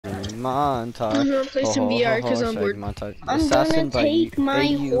montage. I'm gonna play some VR because I'm bored. Montage. I'm gonna take my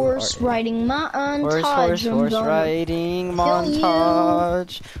horse riding montage. Horse riding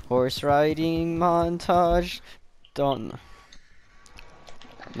montage. Horse riding montage. Don't.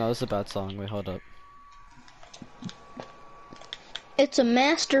 No, this is a bad song. Wait, hold up. It's a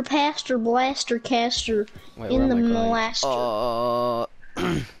master, pastor, blaster, caster in the molaster.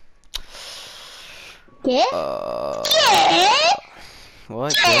 Gay?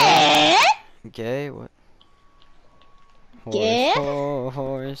 What? Gay? What? Gay?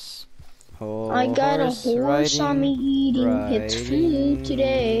 Horse. I got a horse on me eating its food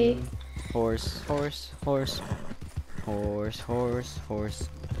today. Horse.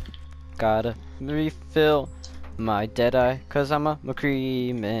 Gotta refill my Deadeye, cause I'm a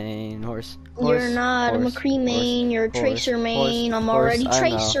McCree main. Horse. You're not a McCree main, you're a Tracer main. I'm already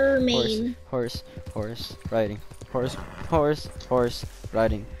Tracer main. Horse riding. Horse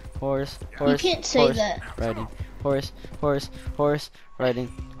riding. Horse. You can't say that. Riding. Horse riding.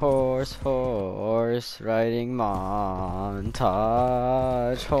 Horse riding montage.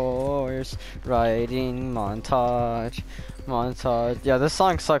 Horse riding montage. Yeah, this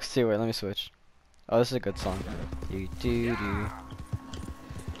song sucks too. Wait, let me switch. Oh, this is a good song. Do.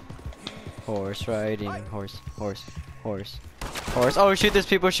 Horse riding. Horse. Oh shoot, there's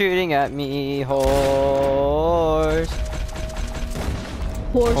people shooting at me. Horse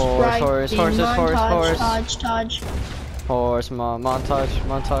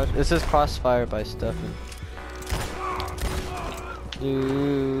montage. This is Crossfire by Stefan.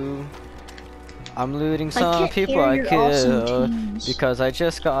 I'm looting some people I killed because I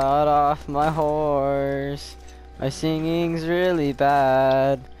just got off my horse. My singing's really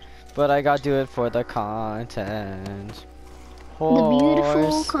bad, but I gotta do it for the content. The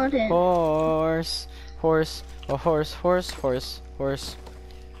beautiful content. Horse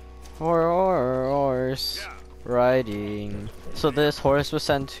riding. So this horse was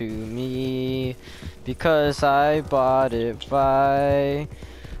sent to me because I bought it by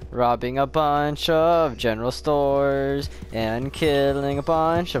robbing a bunch of general stores and killing a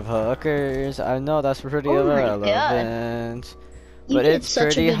bunch of hookers. I know that's pretty irrelevant, but it's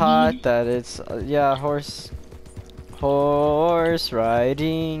pretty hot that it's yeah, horse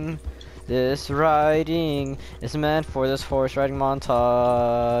riding. This riding is meant for this horse riding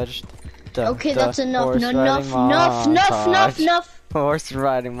montage. Okay, that's enough. Enough. Horse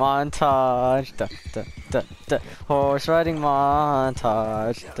riding montage. Horse riding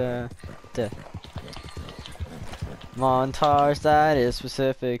montage. Montage that is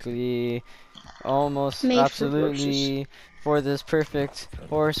specifically, almost absolutely for this perfect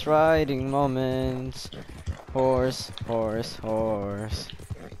horse riding moment. Horse.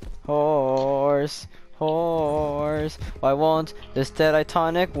 Why won't this Deadeye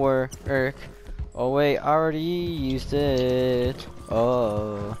tonic work? Oh wait, I already used it.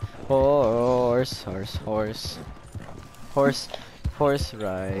 Oh, horse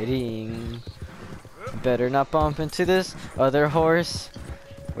riding. Better not bump into this other horse.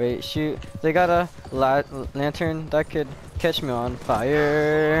 Wait, shoot. They got a lantern that could catch me on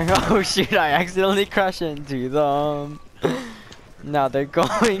fire. Oh shoot, I accidentally crashed into them. Now they're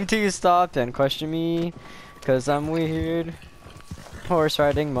going to stop and question me, cause I'm weird. Horse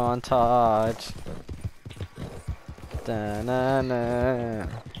riding montage. Da-na-na.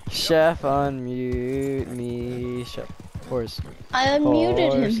 Chef, unmute me. Chef. Horse. I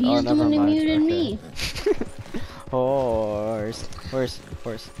unmuted him. He's the one who muted me. Horse.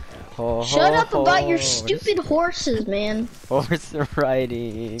 Shut up about your stupid horses, man. Horse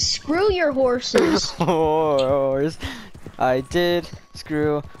riding. Screw your horses. Horse. I did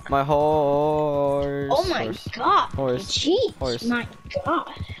screw my horse. Oh my god. Horse. Jeez. Horse. My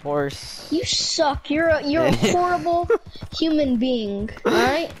god. Horse. You suck. You're a horrible human being.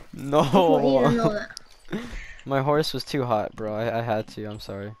 Alright? No. I want you to know that. My horse was too hot, bro. I had to. I'm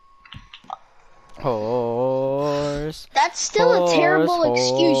sorry. Horse. That's still a terrible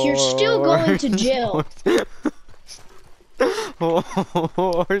excuse. You're still going to jail.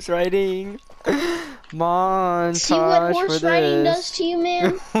 Horse riding. Montage. See what horse riding does to you,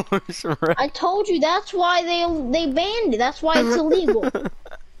 man? Horse riding. I told you that's why they banned it. That's why it's illegal.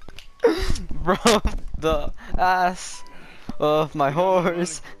 Bro, the ass of my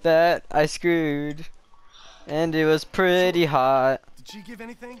horse that I screwed, and it was pretty hot. Did she give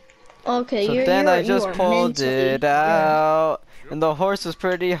anything? Okay, so then I just pulled it out, and the horse was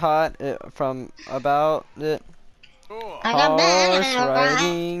pretty hot from about it. Horse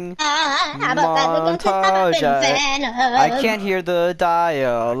riding montage. I can't hear the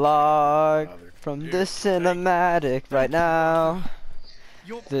dialogue from this cinematic right now.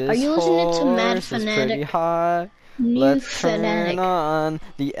 This Are you listening to Mad horse is pretty Fanatic? hot. New Let's Fanatic. turn on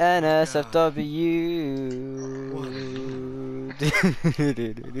the NSFW.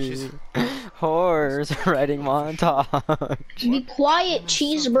 Horse riding montage. Be quiet,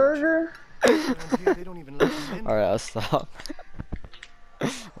 cheeseburger. Alright, I'll stop.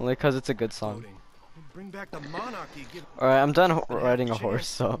 Only cause it's a good song. Alright, I'm done riding a horse,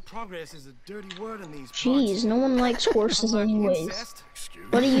 so. Jeez, no one likes horses anyways.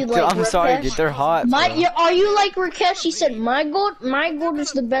 What do you Dude, like, I'm sorry, Rakesh? dude, they're hot. Are you like Rakesh? He said, my goat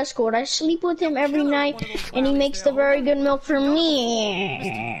is the best goat. I sleep with him every night, and he makes the very good milk for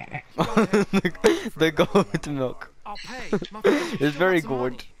me. The goat milk. It's very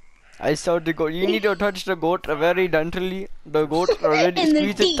good. I saw the goat. You need to touch the goat very gently. The goat already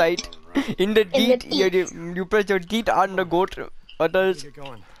squeeze it tight. In the teeth, you press your teeth on the goat. Others,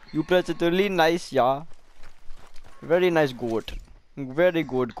 you press it really nice, yeah. Very nice goat. Very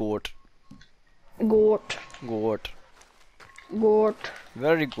good goat. Goat. Goat. Goat.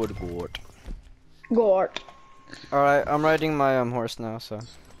 Very good goat. Goat. Alright, I'm riding my horse now, so.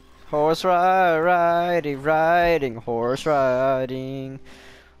 Horse riding, horse riding.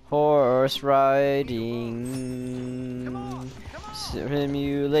 Horse riding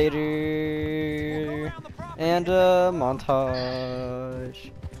simulator and a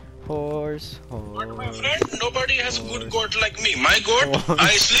montage. Horse. But my friend, nobody has good goat like me. My goat,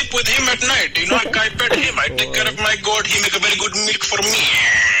 I sleep with him at night. You know, I pet him. I take care of my goat. He make a very good milk for me.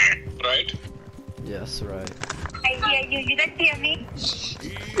 Right? Yes, right. I hear you. You don't hear me?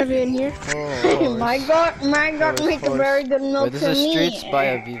 Everyone here? My goat make a very good milk Wait, this for is me. Streets by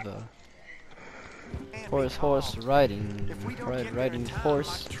Aviva. Horse riding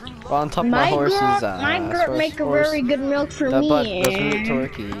horse. On top of my horse's ass. My goat make a very good milk for That me. butt goes really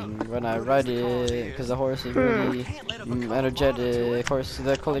torquey when I ride it, because the horse is really energetic. Horse,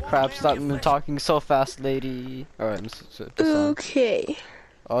 like, holy crap, stop talking so fast, lady. Alright, this is the song. Okay.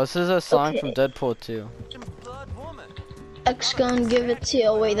 Oh, this is a song from Deadpool 2. X gonna give it to you.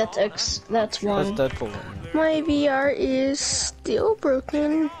 Oh, wait, that's X. That's That's one. Deadpool 1. My VR is still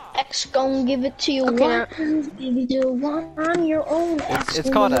broken. X gonna give it to you. Okay, One, give it to you one on your own. It's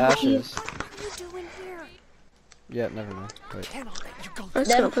called Ashes. Yeah, never mind. Wait.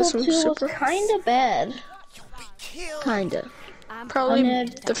 Let's go put Deadpool some 2 was super. kinda bad. Kinda. Probably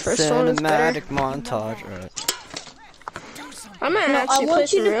the first one is better. Cinematic montage. Alright. I'm gonna No, I actually play want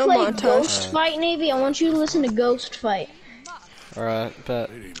some you to real play montage. Ghost Fight, Navy. I want you to listen to Ghost Fight. Alright, bet.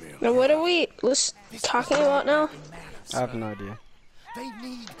 Now what are we talking about now? I have no idea. They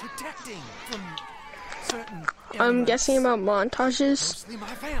need protecting from certain I'm guessing about montages. mostly my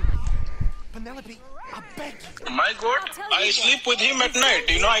family. Penelope, I beg you. My goat, I sleep with him at night.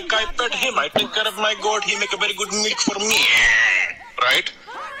 You know, I pet him. I take care of my goat. He make a very good milk for me. Right?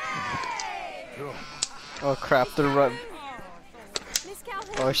 Oh crap, they're right.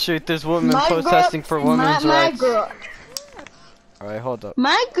 Oh shoot, there's women protesting for women's rights. Alright, hold up.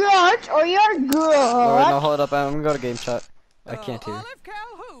 My goat or your Alright, goat? no, hold up. I'm gonna go to game chat. I can't hear. Olive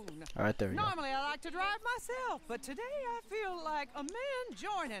Calhoun. Alright, there we go. Normally I like to drive myself, but today I feel like a man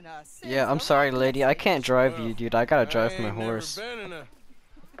joining us. Yeah, I'm sorry, lady. I can't drive you, dude. I gotta drive my horse. Been in a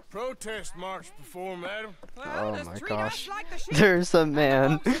protest march before, madam. Oh my gosh. There's a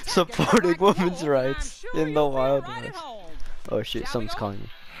man supporting women's rights in the Wild West. Oh shit, someone's calling me.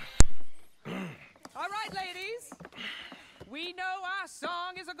 All right, ladies. We know our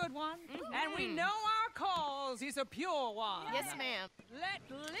song is a good one, and we know our cause is a pure one. Yes, ma'am. Let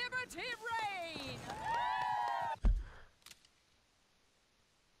liberty reign.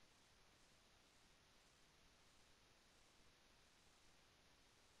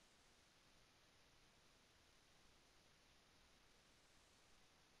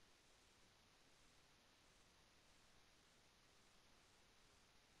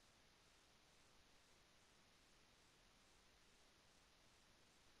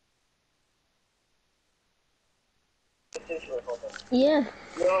 Yeah.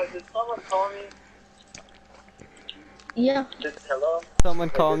 Yo, did someone call me? Yeah. Just hello? Someone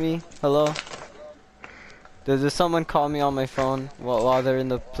call me. Hello? Does someone call me on my phone while they're in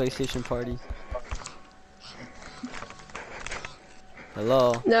the PlayStation party?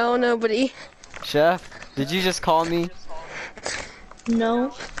 Hello? No, nobody. Chef? Did you just call me?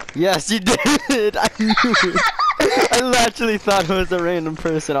 No. Yes, you did! I knew it! I actually thought it was a random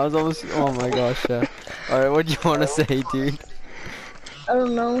person. I was almost. Oh my gosh, Chef. Alright, what do you want to say, dude? I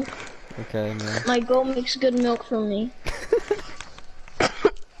don't know. Okay, man. My goat makes good milk for me.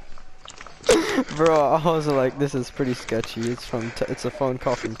 Bro, I was like, this is pretty sketchy. It's from. It's a phone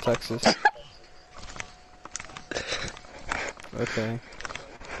call from Texas. Okay.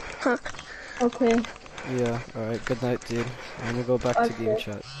 Okay. Yeah, alright, good night, dude. I'm gonna go back to game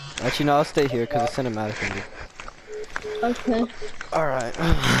chat. Actually, no, I'll stay here because it's cinematic ended. Okay. Alright.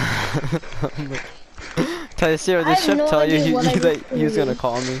 Taysir, I did have Chef no tell you idea what I that was he was gonna doing.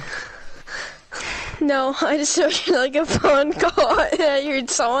 call me? No, I just heard like a phone call. I heard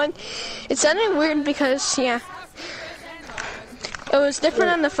someone. It sounded weird because, yeah. It was different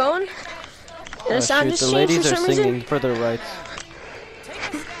on the phone. And the sound Shoot, just the changed ladies for are some singing reason. for their rights.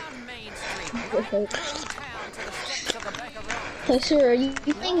 Hey, sir, are you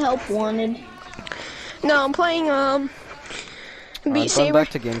playing Help Wanted? No, I'm playing, I'm Beat going Saber. back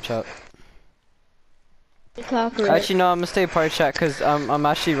to game chat. Actually, no, I'm gonna stay part chat because I'm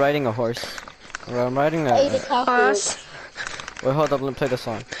actually riding a horse. Or I'm riding a. Hey, the cockroach. Wait, hold up, let me play the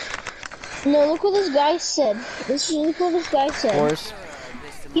song. No, look what this guy said. Look what this guy said. Horse,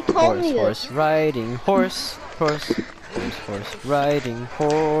 He told me horse, this. riding, horse, riding,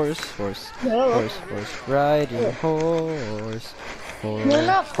 horse, No. riding, horse. You're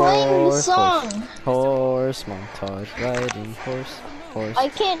not playing the song. Horse, montage, riding, horse. I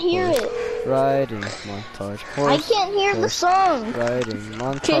can't hear horse, it. Riding, montage, horse. I can't hear the song. Riding,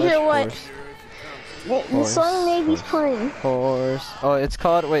 montage, Can't hear what? The song Navy's playing. Horse. Oh, it's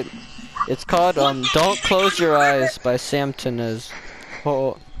called, wait. It's called, Don't Close Your Eyes by Sam Tinez.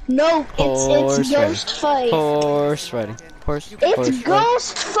 No, Horse it's Ghost Fight. Horse riding. Horse. It's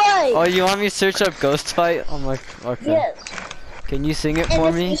Ghost Fight. Oh, you want me to search up Ghost Fight? I'm like, okay. Yes. Can you sing it And for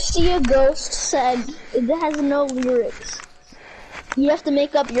if me? you see a ghost said, it has no lyrics. You have to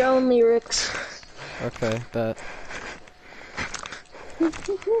make up your own lyrics. Okay, bet.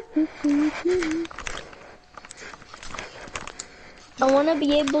 I want to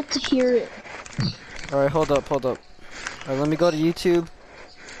be able to hear it. Alright, hold up. Alright, let me go to YouTube.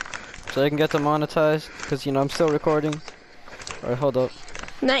 So I can get demonetized. Because, you know, I'm still recording. Alright, hold up.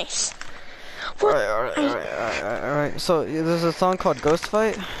 Nice. Alright. So, there's a song called Ghost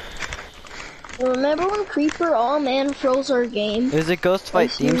Fight. Remember when Creeper All Man froze our game? Is it Ghost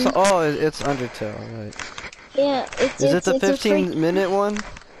Fight theme song? Oh, it's Undertale, right. Yeah, it's Is it the it's a 15-minute one?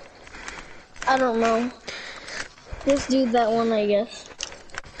 I don't know. Just do that one, I guess.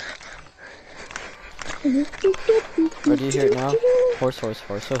 Or do you hear it now? Horse riding,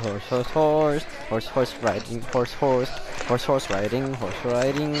 horse riding,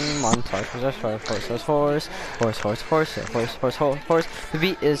 montage, horse. The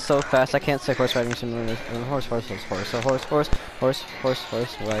beat is so fast, I can't say horse riding simulator. Horse riding, montage,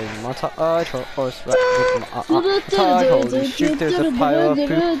 horse riding, holy shoot, there's a pile of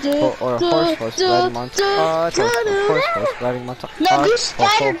poop, or a horse riding montage, horse riding montage, No, do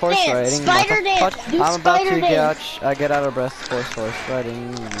spider dance, spider dance, do I'm about to spider dance. get out of breath. Horse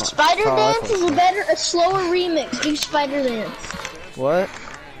riding. Spider dance is a slower remix. Do spider dance. What?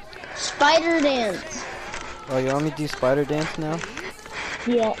 Spider dance. Oh, you want me to do spider dance now?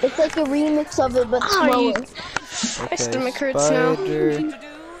 Yeah, it's like a remix of it, but slower. My stomach hurts now. Spider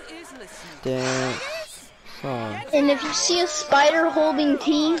dance song. And if you see a spider holding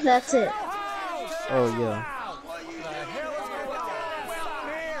tea, that's it. Oh yeah.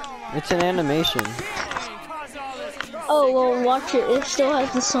 It's an animation. Oh, well, watch it. It still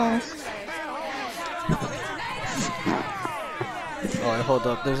has the song. Alright, hold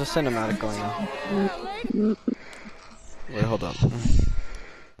up. There's a cinematic going on. Wait, hold up. Ladies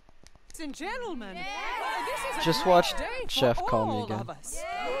and gentlemen, this is a Just great watched day for Chef call me all again. of us.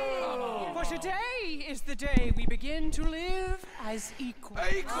 For today is the day we begin to live as equals.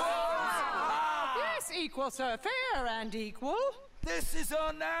 Yes, equal, sir. Fair and equal. This is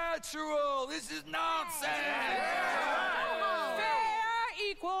unnatural. This is nonsense. Fair,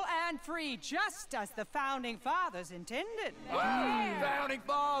 equal, and free, just as the founding fathers intended. Founding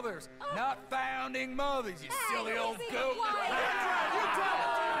fathers, not founding mothers, you silly old goat.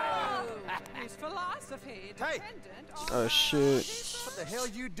 His philosophy dependent on Oh shoot. What the hell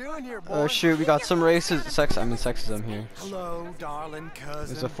you doing here, boy? Oh shoot, we got some sexism here. Hello, darling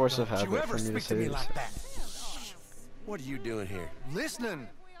cousin. It's a force of Don't you habit ever for me to speak say me this. like that. What are you doing here? Listening,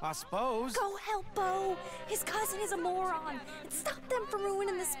 I suppose. Go help Bo. His cousin is a moron. And stop them from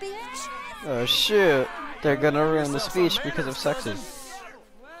ruining the speech. Oh shoot, they're gonna ruin the speech because of sexism.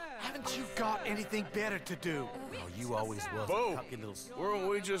 Haven't you got anything better to do? Oh, you always was Bo, a cocky little... weren't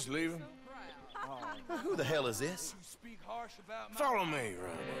we just leaving? Who the hell is this? Follow me, right?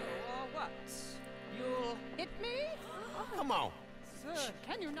 or what? You'll hit me? Come on. Sir,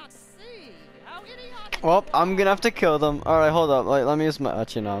 can you not see how idiotic? Well, I'm gonna have to kill them. Alright, hold up. Let me use my,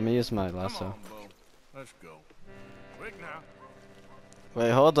 actually no, let me use my Come lasso. on, Bo. Let's go. Quick now.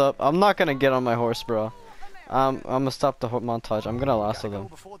 Wait, hold up. I'm not gonna get on my horse, bro. I'm gonna stop the whole montage. I'm gonna lasso them.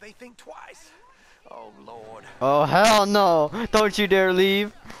 Before they think twice. Oh Lord. Oh hell no! Don't you dare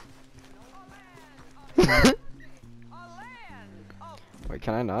leave! Wait,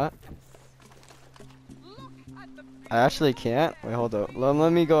 can I not? I actually can't. Wait, hold up.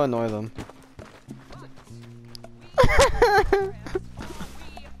 Let me go annoy them.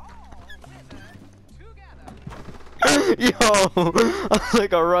 Yo, I'm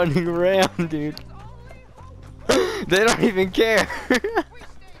like a running ram, dude. They don't even care.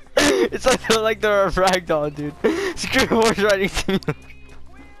 It's like they're a ragdoll, dude. Screw horse riding simulator.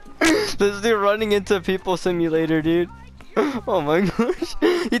 This dude running into people simulator, dude. Oh my gosh,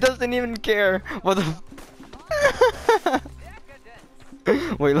 he doesn't even care. What the?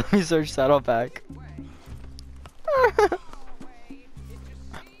 Wait, let me search Saddleback.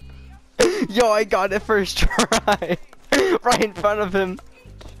 Yo, I got it first try. Right in front of him.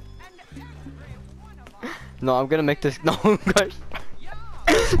 No, I'm gonna make this. No, gosh.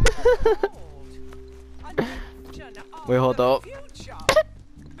 Wait, hold up.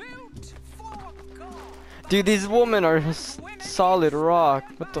 Dude, these women are solid rock.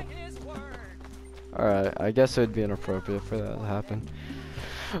 What the? Alright, I guess it would be inappropriate for that to happen.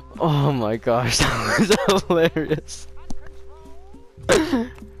 Oh my gosh, that was hilarious.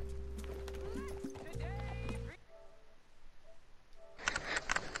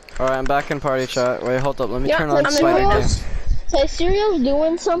 Alright, I'm back in party chat. Wait, hold up, let me turn on spider cam. So Serial's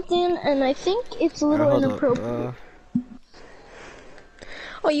doing something, and I think it's a little inappropriate.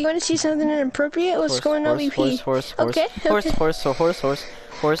 Oh, you want to see something inappropriate? What's going on, VP? Horse, okay. Something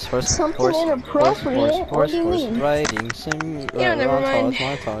inappropriate? What do you mean? Riding, yeah, never mind.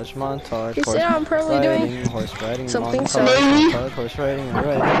 montage, You said I'm probably doing horse riding, something montage, horse riding,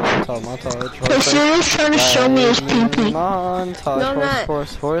 montage, So Serial's trying to show me his pee-pee. Montage,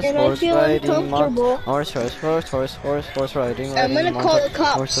 horse riding, horse riding, I'm gonna call the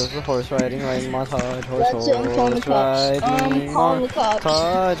cops. horse riding, montage, That's it, I'm calling the cops. I'm calling the cops.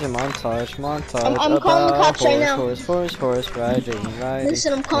 Montage. I'm calling the cops right now. Horse riding.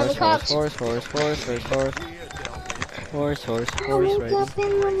 Listen, I'm calling the cops. Horse riding.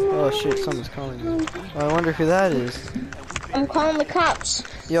 Oh shit, someone's calling me. Oh, I wonder who that is. I'm calling the cops.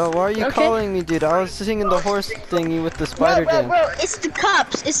 Yo, why are you calling me, dude? I was singing the horse thingy with the spider dance. Bro, it's the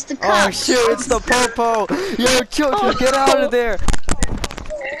cops. It's the cops. Oh shoot, it's the popo. Yo, Choke, get out of there.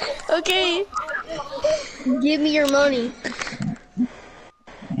 Okay. Give me your money.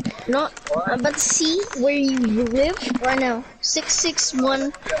 Not, I'm about to see where you live right now.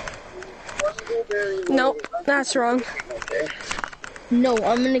 661. Nope, that's wrong. No,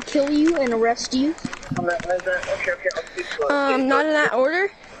 I'm gonna kill you and arrest you. Okay, Not in that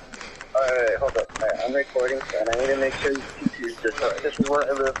order. Alright, hold up. I'm recording, and I need to make sure you use this. This is what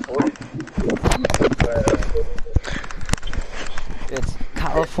I live for. It's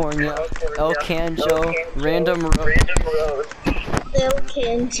California, El Canjo, Random Road. El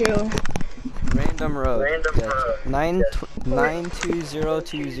Canjo. Random Road.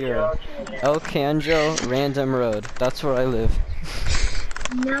 92020. El Canjo, Random Road. That's where I live.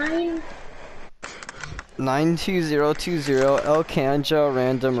 92020 El Canjo,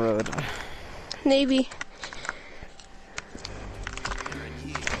 Random Road. Navy.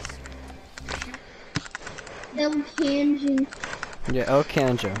 El Canjo. Yeah, El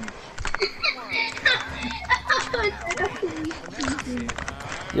Canjo.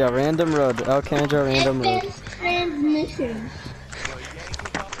 Yeah, Random Road. El Canjo, Random Road. Transmission.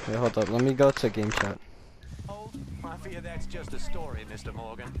 Wait, hold up. Let me go to game chat. I fear that's just a story, Mr.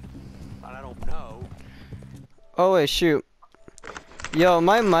 Morgan. But I don't know. Oh wait, shoot. Yo,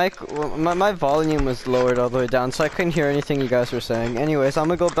 my mic, my volume was lowered all the way down, so I couldn't hear anything you guys were saying. Anyways, I'm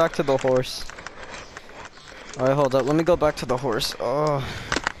gonna go back to the horse. Alright, hold up. Let me go back to the horse. Oh.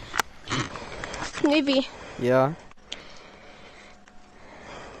 Navy. Yeah.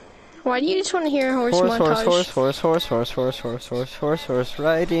 Why do you just want to hear a horse montage? Horse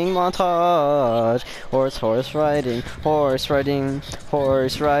riding montage. Horse riding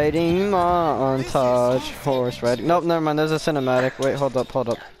montage. Horse riding. Nope, never mind. There's a cinematic. Wait, hold up.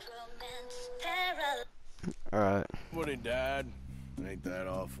 Alright. What it, Dad? Ain't that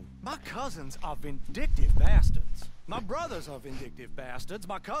awful. My cousins are vindictive bastards. My brothers are vindictive bastards.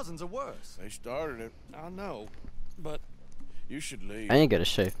 My cousins are worse. They started it. I know. But you should leave. I didn't get a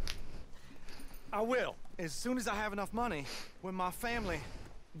shave. I will, as soon as I have enough money. When my family,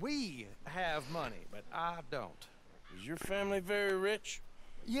 we have money, but I don't. Is your family very rich?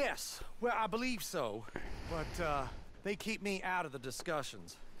 Yes, well, I believe so. But, they keep me out of the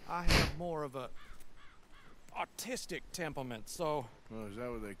discussions. I have more of a artistic temperament, so... Oh, is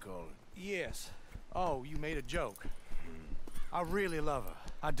that what they call it? Yes. Oh, you made a joke. I really love her.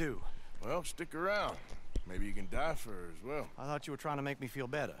 I do. Well, stick around. Maybe you can die for her as well. I thought you were trying to make me feel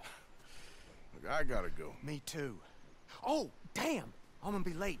better. Look, I gotta go. Me too. Oh, damn! I'm gonna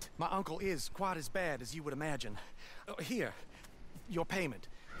be late. My uncle is quite as bad as you would imagine. Here, your payment.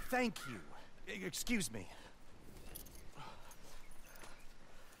 Thank you. Excuse me.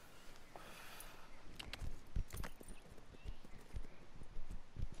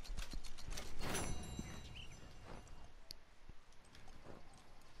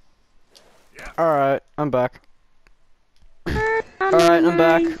 Alright, I'm back. Alright, I'm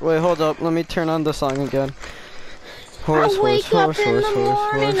back. Wait, hold up. Let me turn on the song again. Horse, I wake horse, up in horse, the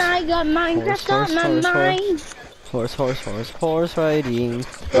horse, morning, horse. I got Minecraft on my mind. Horse, horse, horse, horse riding,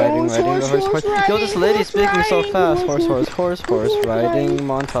 Horse, riding the horse, horse, horse horse. Yo, this lady's speaking so riding, fast. horse, Horse, horse, horse, horse riding,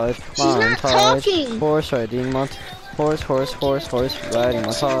 montage, She's not talking. montage. Horse riding, montage. Horse, horse, horse, horse riding,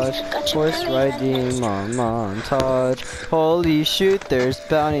 montage. Horse riding, montage. Holy shoot, there's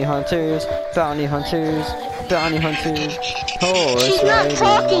bounty hunters, bounty hunters, bounty hunters. Horse She's not riding,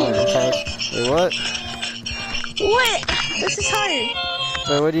 talking. montage. Wait, what? What? This is hard.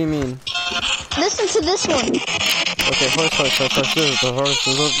 Wait, what do you mean? Listen to this one. Okay, horse, horse, horse, horse, this is the horse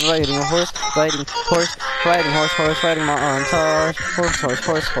riding, horse riding, horse riding, horse riding, montage. Horse, horse,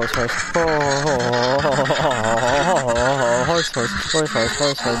 horse, horse, horse,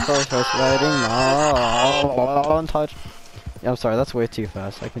 horse riding, montage. Yeah, I'm sorry, that's way too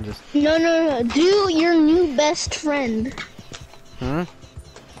fast. I can just. No. Do your new best friend. Hmm?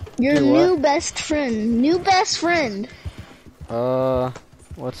 Your Do what? new best friend. New best friend.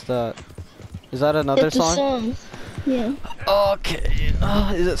 What's that? Is that another It's a song. Yeah. Okay.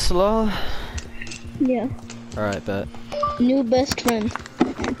 Is it slow? Yeah. Alright, bet. New best friend.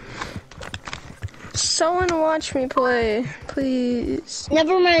 Someone watch me play, please.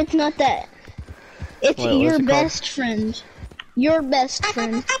 Never mind, it's not that. It's Wait, what's your it called? best friend. Your best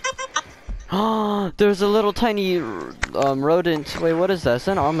friend. There's a little tiny rodent. Wait, what is that? Is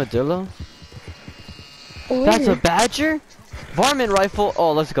that an armadillo? That's a badger? Varmint rifle.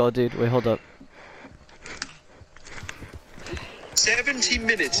 Oh, let's go, dude. Wait, hold up. 70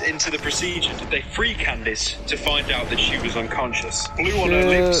 minutes into the procedure, did they free Candice to find out that she was unconscious? Blew on her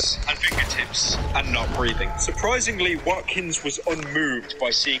lips and fingertips and not breathing. Surprisingly, Watkins was unmoved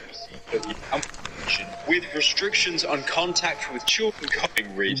by seeing the with restrictions on contact with children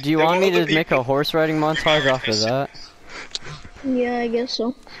cutting read. Do you want me to make a horse riding montage after that? Yeah, I guess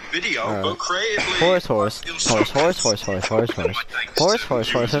so. Video, Alright. but creatively. Horse, horse, horse, horse, horse, horse, horse, horse, horse, horse,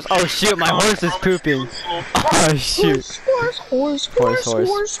 horse, horse. Oh shoot, my horse is pooping. Oh shoot. Horse riding.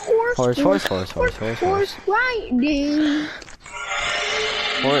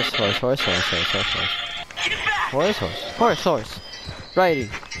 Horse, horse, horse, horse, horse, horse, horse, horse, horse, horse, riding.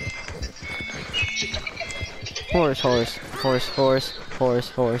 Horse, horse, horse, horse, horse,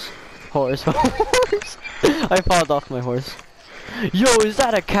 horse, horse, horse. I fall off my horse. Yo, is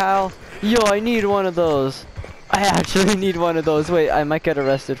that a cow? Yo, I need one of those. I actually need one of those. Wait, I might get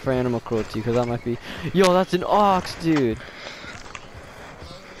arrested for animal cruelty because that might be. Yo, that's an ox, dude.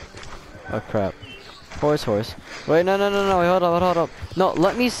 Oh crap. Horse, horse. Wait, no. Wait, hold up. No,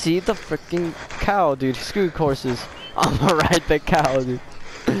 let me see the freaking cow, dude. Screw horses. I'm gonna ride the cow, dude.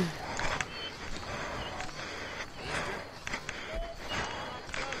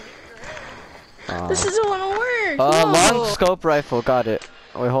 This isn't gonna work. Long scope rifle, got it.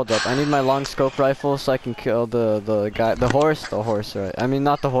 Wait, hold up. I need my long scope rifle so I can kill the guy, the horse, right? I mean,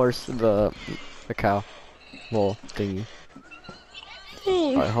 not the horse, the cow. Well, thingy.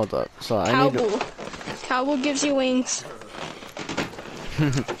 Alright, hold up. So I need. Cowbull gives you wings.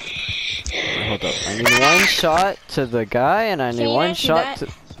 Hold up. I need one shot to the guy, and I need one shot to.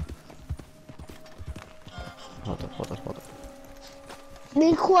 Hold up.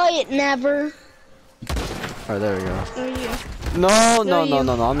 Be quiet, never. Alright, there we go. Oh, yeah. No.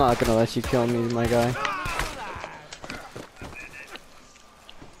 I'm not gonna let you kill me, my guy.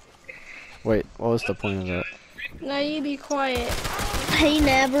 Wait, what was the point of that? Now you be quiet. Hey,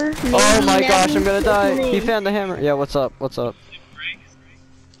 never. Oh my gosh, I'm gonna die. He found the hammer. Yeah, what's up? I'm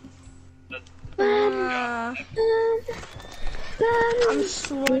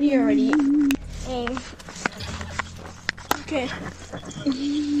sweaty already. Oh. Okay.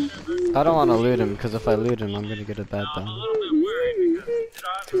 I don't want to loot him, because if I loot him, I'm gonna get a bad time.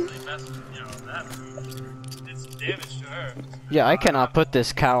 Yeah, I cannot put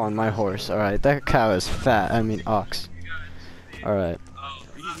this cow on my horse. Alright, that cow is fat. I mean, ox. Alright.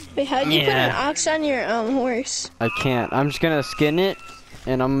 Wait, how'd you put an ox on your horse? I can't. I'm just gonna skin it,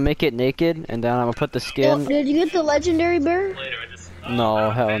 and I'm gonna make it naked, and then I'm gonna put the skin. Oh, did you get the legendary bear? No,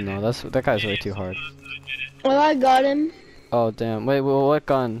 hell no. That guy's way too hard. Well, I got him. Oh damn. Wait, well, what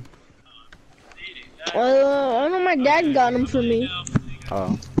gun? I know my dad got him for me.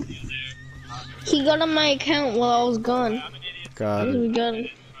 Oh, He got on my account while I was gone. got We it. got him.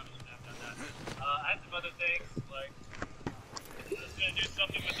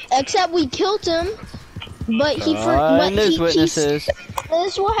 Except we killed him, but he And there's witnesses.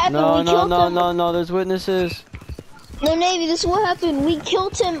 This is what happened. No, we no, killed no, him. no, no. There's witnesses. No, Navy, this is what happened. We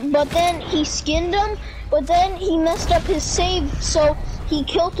killed him, but then he skinned him, but then he messed up his save, so he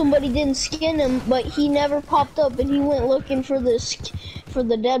killed him, but he didn't skin him, but he never popped up, and he went looking for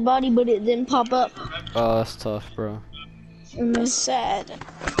the dead body, but it didn't pop up. Oh, that's tough, bro. That's sad.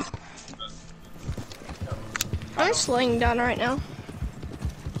 I'm just laying down right now.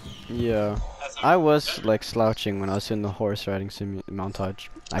 Yeah. I was like slouching when I was in the horse riding montage.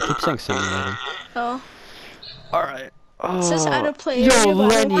 I keep saying simulating. Oh. Alright. It says out of play. Yo, area,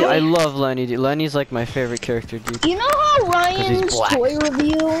 but Lenny! I love Lenny, dude. Lenny's like my favorite character, dude. You know how Ryan's black. toy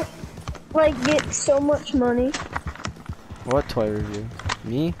review, like, gets so much money? What toy review?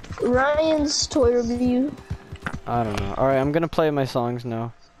 Me? Ryan's toy review. I don't know. Alright, I'm gonna play my songs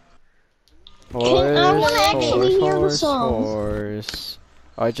now. I wanna actually hear the songs. Horse.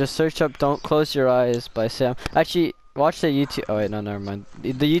 Alright, just search up Don't Close Your Eyes by Sam. Actually, watch the YouTube. Oh, wait, no, never mind.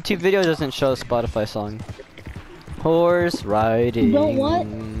 The YouTube video doesn't show a Spotify song. Horse riding. Don't what?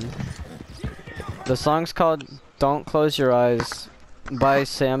 The song's called Don't Close Your Eyes by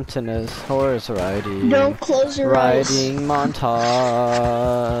Sam Tinez. Horse riding. Don't close your eyes. Riding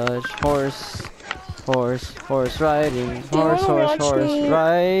montage. Horse riding. Horse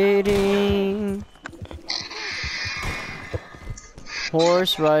riding.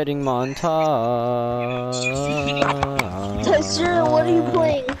 Horse riding montage. Tester, what are you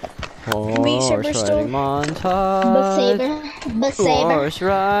playing? Horse riding montage. Horse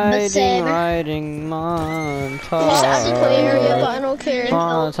riding montage. Out of play area, but I don't care.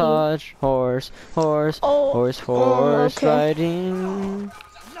 Montage. Horse okay. riding.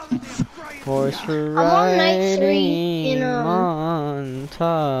 Horse I'm on night 3 riding in montage.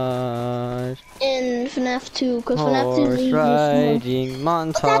 in FNAF 2, because FNAF 2 is Horse easy. riding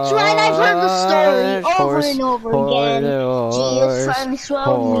montage. That's right, I've heard the story over and over again. Horse riding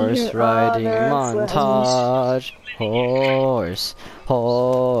montage. Horse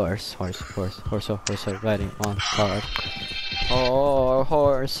riding montage. Oh,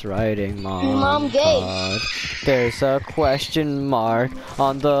 horse riding montage. Mom gay. There's a question mark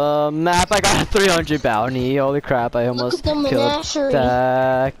on the map. I got a 300 bounty. Holy crap! I almost the killed menagerie.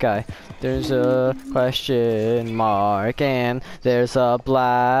 that guy. There's a question mark and there's a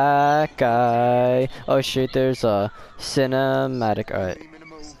black guy. Oh shit! There's a cinematic. All right.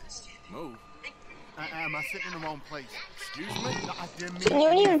 Am I sitting in the wrong place? Excuse me? No, I didn't mean Can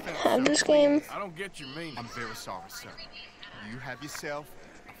you even have this game? I don't get your meaning. I'm very sorry, sir. You have yourself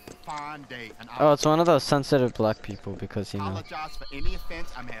a fine day. And Oh, it's one of those sensitive black people because, you know. Apologize for any offense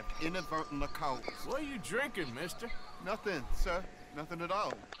I may have inadvertently caused. What are you drinking, mister? Nothing, sir. Nothing at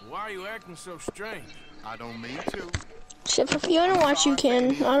all. Why are you acting so strange? I don't mean to. Shit, if you wanna watch, you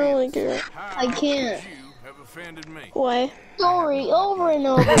can. I don't really care. I can't. Have offended me. Why? Story over and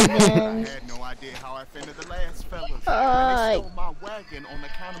over again. I had no idea how I offended the last fellas. They stole my wagon on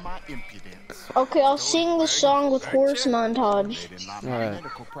account of my impudence. Okay, I'll sing the song with horse montage.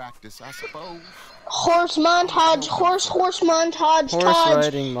 Medical practice, I suppose. Horse montage, horse montage,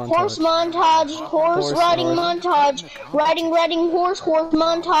 riding montage. horse montage, horse riding montage, riding horse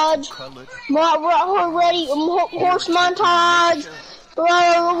montage, horse montage.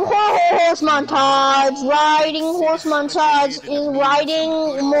 Horse montage, riding horse montage is riding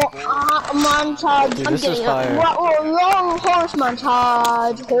montage. Dude, this is fire. Horse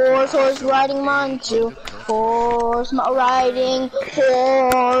montage, horse riding montage, horse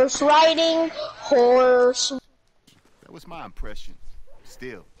horse. That was my impression.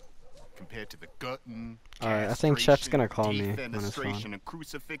 Still, compared to the gutting, Alright, I think Chef's gonna call me when it's defenestration on. and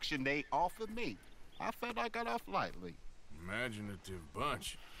crucifixion they offered me, I felt I got off lightly. Imaginative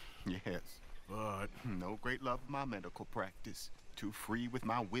bunch. Yes, but no great love of my medical practice. Too free with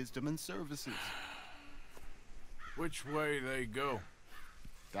my wisdom and services. Which way they go?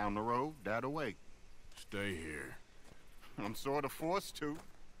 Down the road, that away. Stay here. I'm sort of forced to.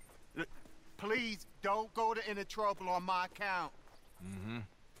 Please don't go to any trouble on my account. Mm-hmm.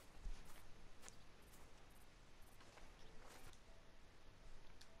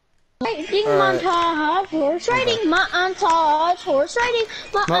 Riding montage, horse riding montage, horse riding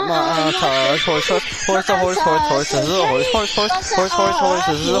montage,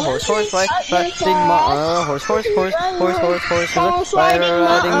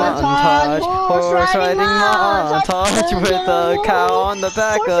 horse riding montage with a cow on the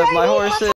back of my horse.